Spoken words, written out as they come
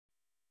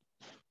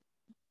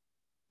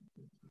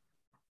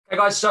Hey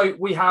guys, so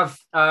we have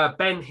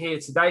Ben here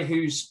today,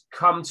 who's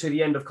come to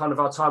the end of kind of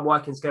our time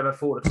working together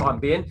for the time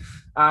being.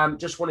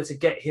 Just wanted to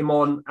get him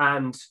on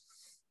and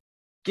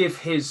give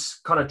his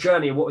kind of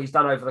journey and what he's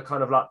done over the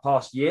kind of like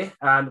past year.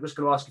 And I'm just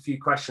going to ask a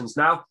few questions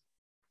now.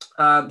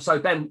 So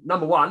Ben,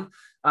 number one,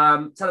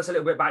 tell us a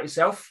little bit about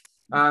yourself.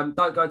 Don't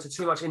go into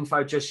too much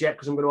info just yet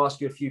because I'm going to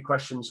ask you a few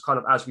questions kind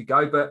of as we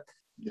go, but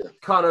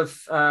kind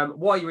of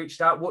why you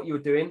reached out, what you were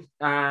doing,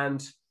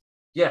 and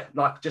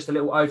like just a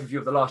little overview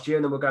of the last year,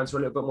 and then we'll go into a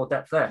little bit more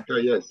depth there.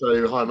 Okay, yeah.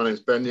 So hi, my name's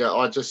Ben. Yeah,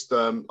 I just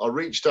I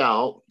reached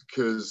out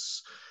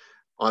because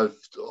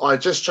I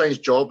just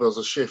changed job as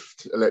a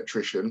shift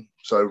electrician,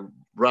 so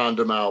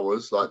random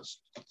hours.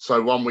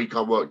 So 1 week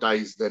I worked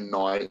days, then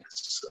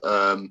nights,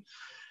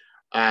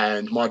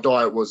 and my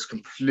diet was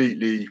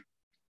completely.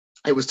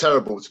 It was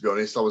terrible, to be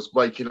honest. I was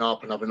waking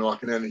up and having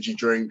like an energy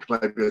drink,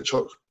 maybe a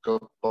chocolate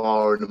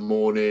bar in the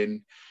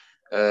morning.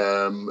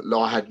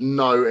 I had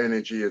no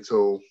energy at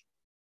all.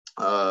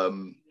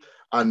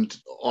 And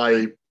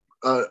I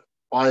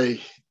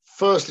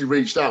firstly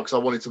reached out because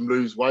I wanted to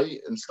lose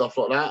weight and stuff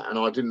like that, and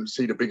I didn't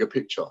see the bigger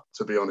picture,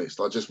 to be honest.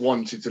 I just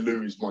wanted to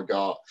lose my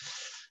gut.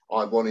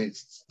 I wanted,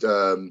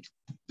 and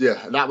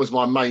that was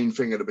my main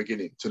thing at the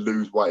beginning, to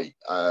lose weight.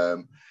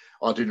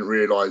 I didn't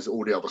realise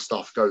all the other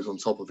stuff goes on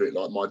top of it.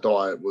 Like my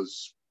diet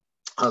was,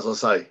 as I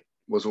say,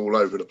 was all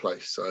over the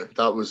place. So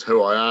that was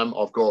who I am.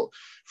 I've got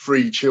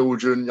 3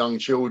 children, young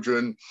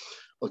children.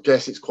 I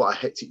guess it's quite a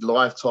hectic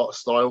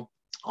lifestyle.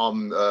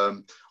 I'm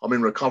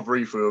in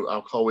recovery for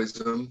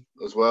alcoholism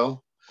as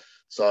well.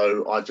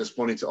 So I just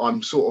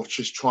I'm sort of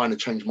just trying to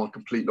change my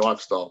complete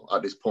lifestyle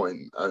at this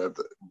point,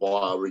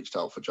 why I reached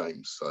out for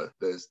James. So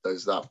there's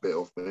that bit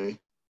of me.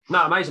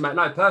 No, amazing, mate.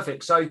 No,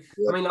 perfect. So,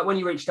 I mean, like when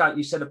you reached out,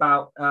 you said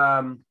about,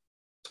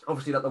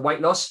 obviously like the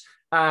weight loss,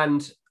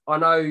 and I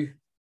know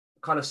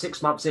kind of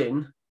 6 months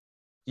in,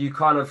 you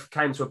kind of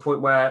came to a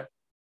point where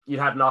you'd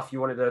had enough, you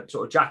wanted to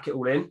sort of jack it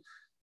all in.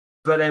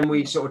 But then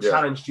we sort of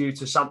challenged you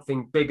to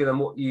something bigger than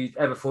what you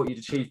ever thought you'd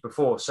achieved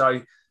before.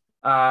 So,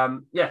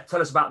 tell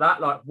us about that.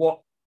 Like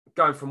what,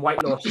 going from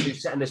weight loss to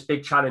setting this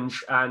big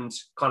challenge and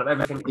kind of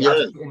everything that you had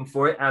to put in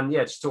for it. And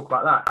just talk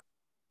about that.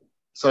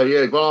 So,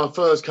 when I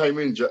first came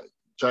in,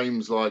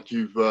 James, like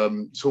you've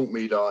taught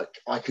me that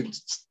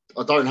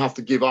I don't have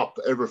to give up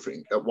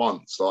everything at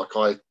once. Like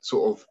I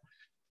sort of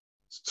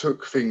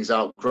took things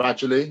out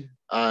gradually.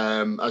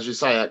 As you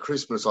say, at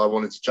Christmas, I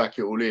wanted to jack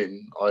it all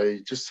in.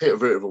 I just hit a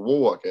bit of a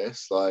wall, I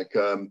guess. I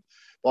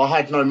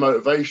had no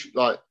motivation,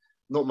 not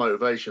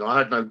motivation. I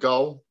had no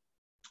goal.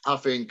 I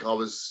think I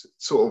was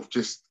sort of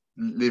just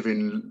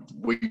living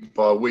week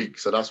by week.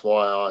 So that's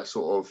why I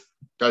sort of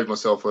gave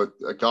myself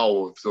a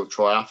goal of sort of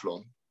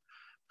triathlon.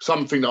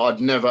 Something that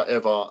I'd never,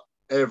 ever,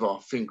 ever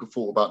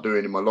thought about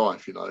doing in my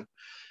life, and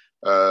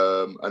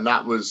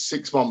that was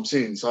 6 months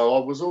in. So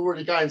I was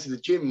already going to the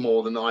gym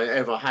more than I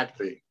ever had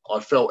been. I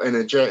felt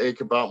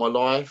energetic about my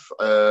life.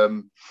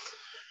 But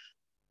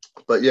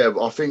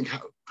I think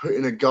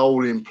putting a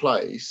goal in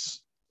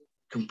place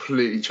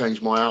completely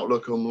changed my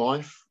outlook on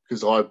life,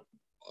 because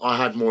I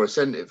had more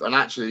incentive. And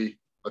actually,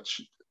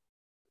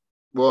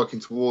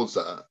 working towards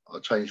that, I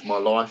changed my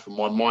life and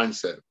my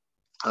mindset.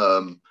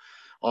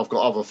 I've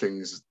got other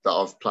things that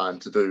I've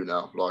planned to do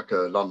now, like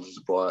London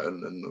to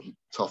Brighton and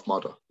Tough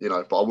Mudder,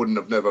 but I wouldn't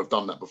have never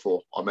done that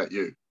before I met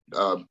you.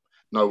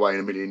 No way in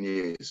a million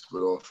years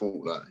would I have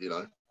thought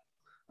that,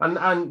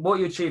 And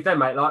what you achieved then,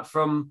 mate, like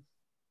from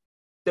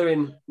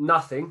doing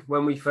nothing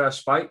when we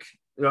first spoke,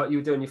 like you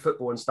were doing your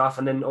football and stuff,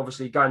 and then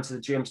obviously going to the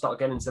gym, start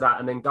getting into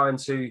that, and then going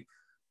to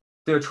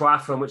do a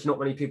triathlon, which not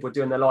many people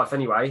do in their life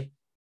anyway,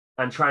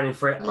 and training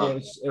for it. No.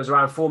 It was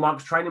around 4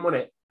 months training,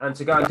 wasn't it? And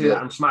to go and do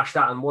that and smash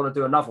that and want to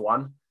do another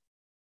one,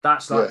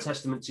 that's like a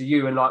testament to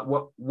you and like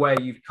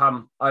where you've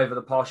come over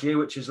the past year,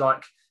 which is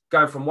like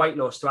going from weight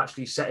loss to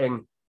actually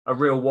setting a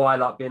real why,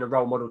 like being a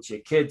role model to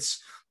your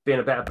kids, being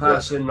a better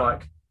person,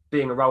 like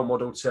being a role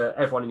model to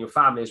everyone in your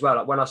family as well.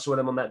 Like when I saw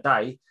them on that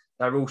day,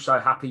 they were all so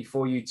happy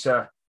for you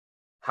to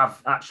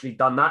have actually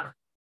done that.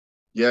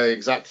 Yeah,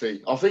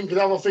 exactly. I think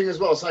another thing as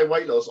well, say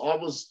weight loss,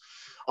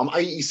 I'm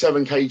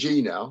 87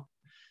 kg now.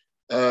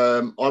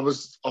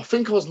 I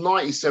think I was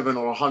 97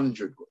 or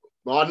 100.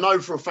 But I know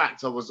for a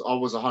fact I was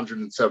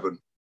 107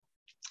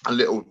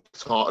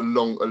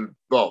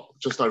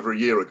 just over a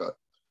year ago.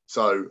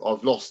 So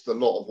I've lost a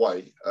lot of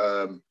weight.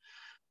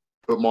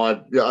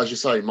 But as you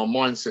say, my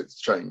mindset's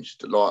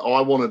changed. Like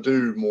I want to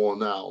do more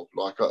now.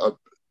 Like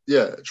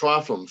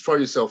triathlon, throw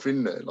yourself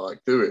in there, like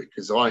do it,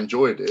 because I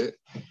enjoyed it.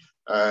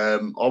 I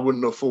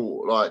wouldn't have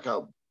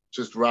thought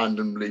just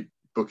randomly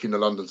booking a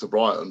London to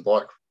Brighton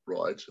bike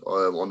ride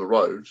on the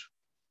road.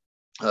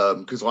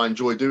 Because I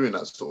enjoy doing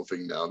that sort of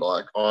thing now.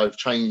 Like I've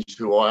changed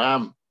who I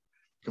am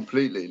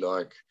completely.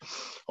 Like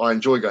I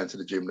enjoy going to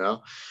the gym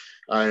now,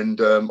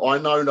 and I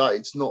know that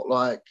it's not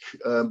like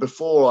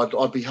before.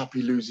 I'd be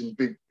happy losing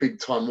big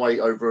time weight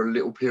over a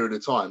little period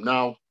of time.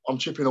 Now I'm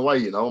chipping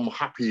away. I'm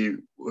happy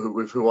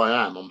with who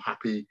I am. I'm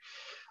happy.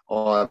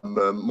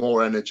 I'm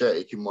more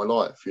energetic in my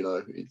life. You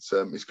know,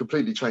 it's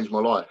completely changed my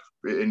life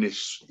in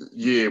this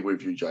year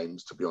with you,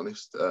 James, to be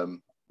honest.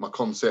 My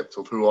concept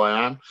of who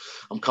I am,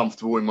 I'm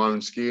comfortable in my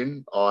own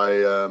skin.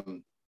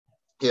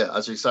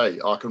 As you say,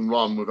 I can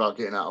run without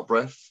getting out of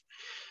breath.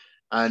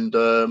 And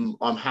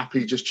I'm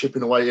happy just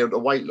chipping away at the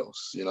weight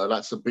loss. You know,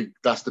 that's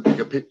the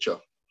bigger picture.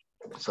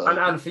 So,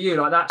 and for you,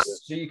 like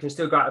that's so you can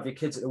still go out with your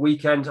kids at the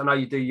weekend. I know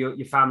you do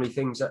your family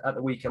things at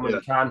the weekend when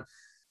you can.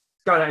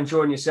 Going out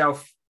enjoying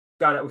yourself,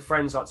 going out with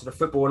friends like to the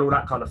football and all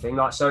that kind of thing.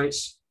 Like, so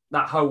it's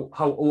that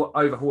whole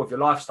overhaul of your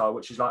lifestyle,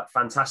 which is like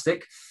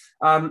fantastic.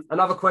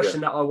 Another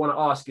question that I want to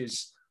ask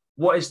is,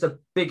 what is the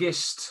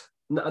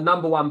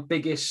number one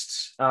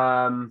biggest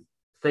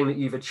thing that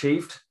you've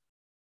achieved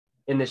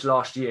in this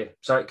last year?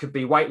 So it could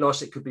be weight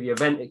loss, it could be the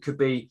event, it could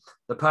be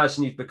the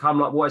person you've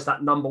become. Like, what is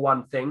that number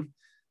one thing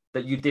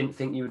that you didn't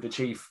think you would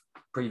achieve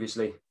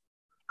previously?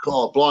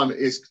 God, blimey,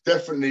 it's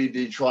definitely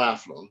the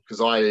triathlon,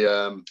 because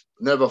I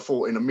never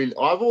thought in a million.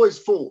 I've always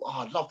thought,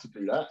 I'd love to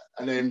do that.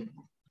 And then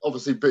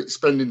obviously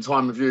spending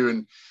time with you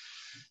and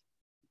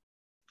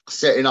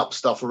setting up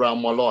stuff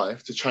around my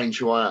life to change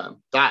who I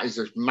am, that is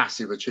a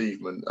massive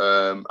achievement.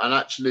 And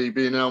actually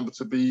being able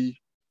to be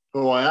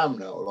who I am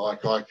now,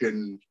 like I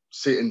can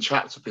sit and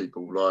chat to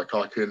people,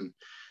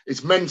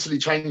 it's mentally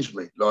changed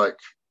me, like,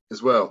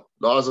 as well.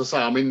 Like, as I say,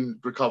 I'm in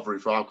recovery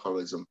for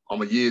alcoholism.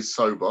 I'm a year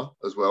sober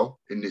as well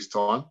in this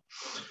time,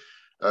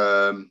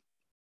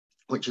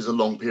 which is a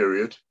long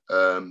period.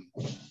 So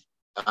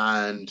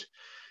my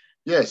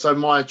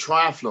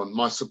triathlon,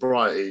 my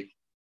sobriety,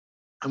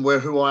 and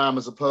who I am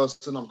as a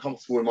person, I'm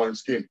comfortable in my own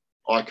skin.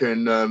 I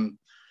can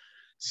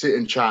sit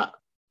and chat.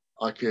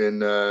 I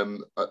can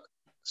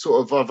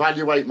sort of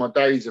evaluate my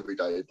days every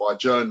day by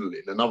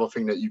journaling. Another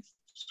thing that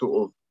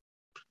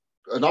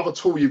another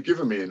tool you've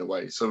given me in a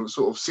way. So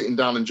sort of sitting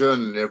down and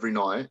journaling every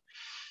night,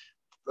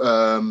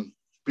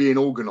 being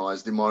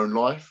organised in my own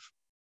life.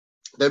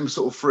 Them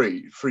sort of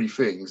three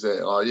things.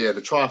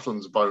 The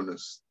triathlon's a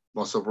bonus,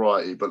 my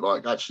sobriety, but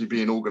like actually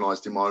being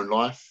organised in my own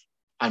life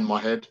and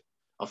my head.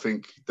 I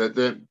think that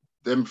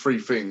them three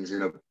things,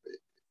 I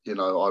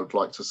would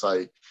like to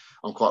say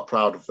I'm quite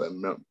proud of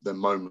them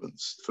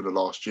moments for the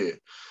last year.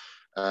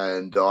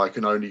 And I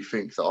can only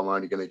think that I'm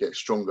only going to get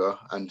stronger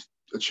and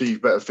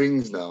achieve better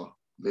things now,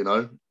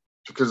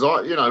 because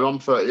I'm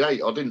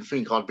 38. I didn't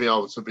think I'd be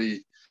able to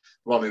be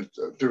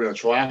doing a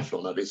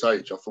triathlon at this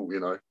age. I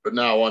thought, but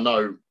now I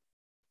know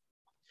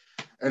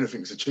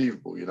anything's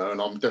achievable,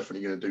 and I'm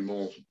definitely going to do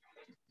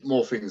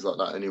more things like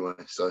that anyway.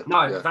 So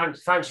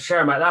thanks for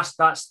sharing, mate.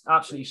 That's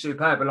absolutely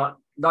superb. And like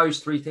those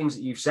three things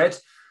that you've said,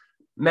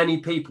 many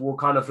people will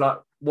kind of like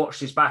watch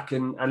this back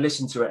and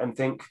listen to it and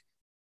think,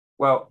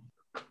 well,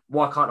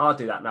 why can't I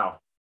do that now?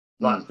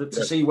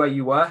 To see where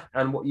you were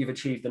and what you've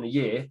achieved in a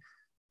year,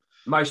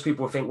 most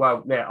people think,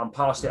 well, yeah, I'm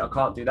past it. I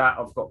can't do that.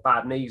 I've got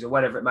bad knees or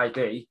whatever it may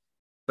be.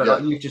 But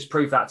like you've just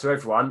proved that to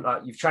everyone.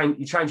 Like you changed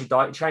your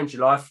diet, you changed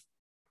your life,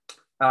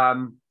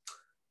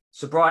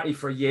 sobriety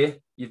for a year.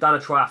 You've done a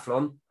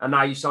triathlon, and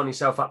now you sign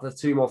yourself up for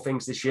 2 more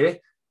things this year.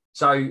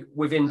 So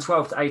within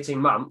 12 to 18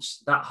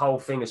 months, that whole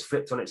thing has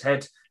flipped on its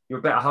head. You're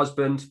a better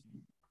husband,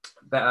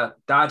 better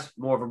dad,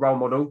 more of a role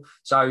model.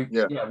 So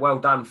well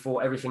done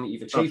for everything that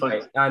you've achieved,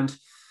 mate. And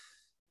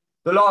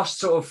the last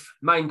sort of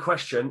main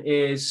question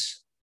is,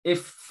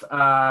 if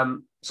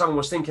someone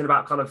was thinking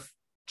about kind of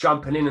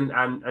jumping in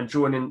and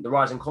joining the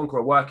Rise and Conquer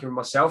or working with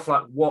myself,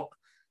 like what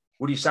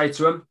would you say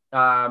to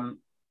them?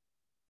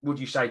 Would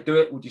you say do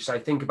it? Would you say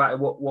think about it?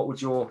 What would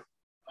your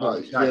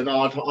I'd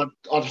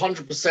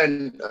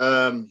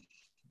 100%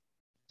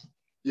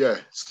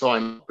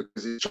 sign up,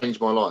 because it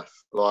changed my life.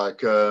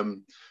 Like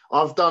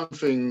I've done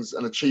things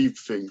and achieved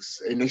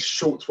things in this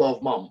short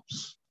 12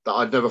 months that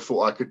I never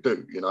thought I could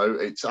do.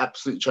 It's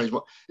absolutely changed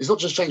it's not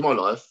just changed my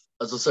life.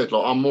 As I said,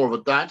 like I'm more of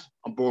a dad,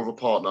 I'm more of a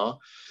partner.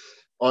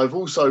 I've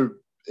also,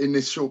 in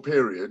this short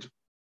period,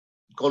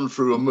 gone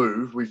through a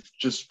move.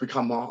 I've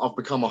become a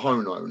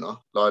homeowner.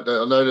 Like,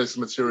 I know there's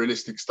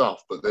materialistic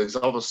stuff, but there's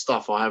other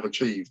stuff I have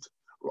achieved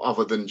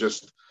other than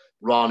just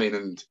running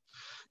and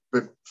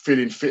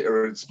feeling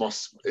fitter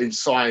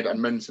inside and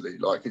mentally.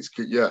 Like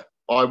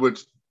I would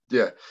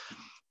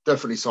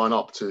definitely sign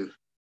up to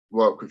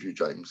work with you,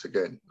 James,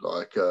 again.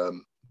 Like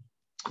it'd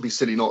be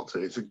silly not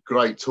to. It's a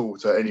great tool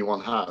to anyone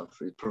have.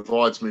 It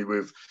provides me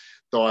with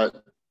diet,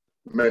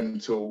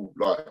 mental,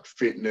 like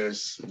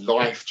fitness,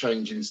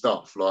 life-changing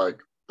stuff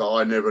like that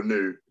I never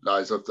knew.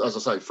 Like, as I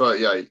say,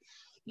 38,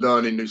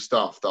 learning new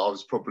stuff that I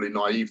was probably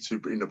naive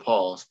to in the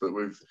past, but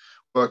with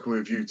working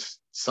with you,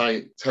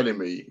 telling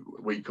me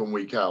week on,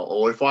 week out,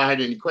 or if I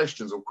had any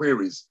questions or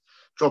queries,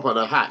 drop out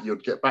a hat,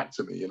 you'd get back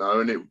to me, and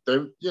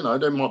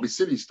there might be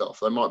silly stuff,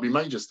 there might be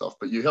major stuff,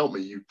 but you helped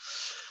me.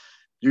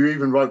 You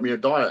even wrote me a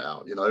diet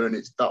out, and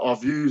it's that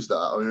I've used that,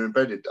 I've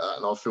embedded that,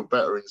 and I feel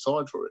better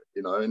inside for it,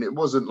 and it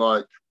wasn't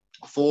like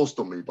forced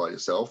on me by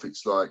yourself.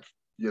 It's like,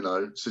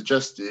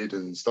 suggested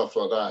and stuff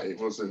like that.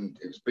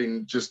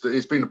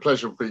 It's been a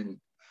pleasure being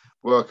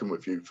working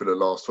with you for the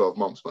last 12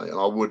 months, mate. And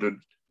I wouldn't,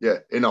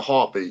 in a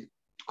heartbeat,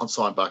 I'd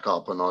sign back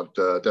up, and I'd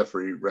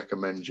definitely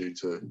recommend you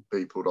to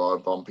people that I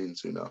bump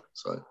into now.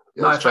 So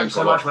yeah, no, thanks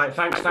so much, mate.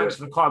 Thanks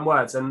for the kind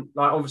words. And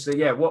like, obviously,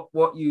 yeah,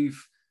 what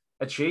you've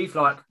achieved,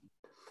 like,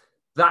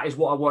 that is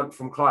what I want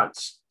from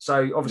clients.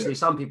 So obviously,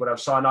 some people, they'll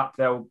sign up,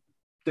 they'll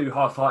do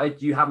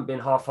half-hearted. You haven't been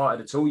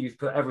half-hearted at all. You've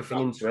put everything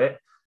into it,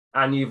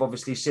 and you've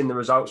obviously seen the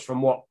results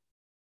from what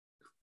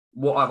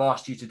I've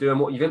asked you to do and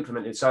what you've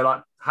implemented. So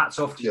like, hats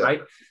off to you,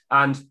 mate.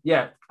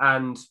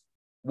 And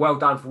well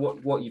done for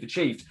what you've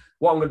achieved.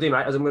 What I'm going to do,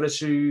 mate, is I'm going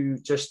to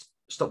just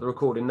stop the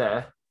recording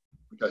there.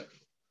 Okay.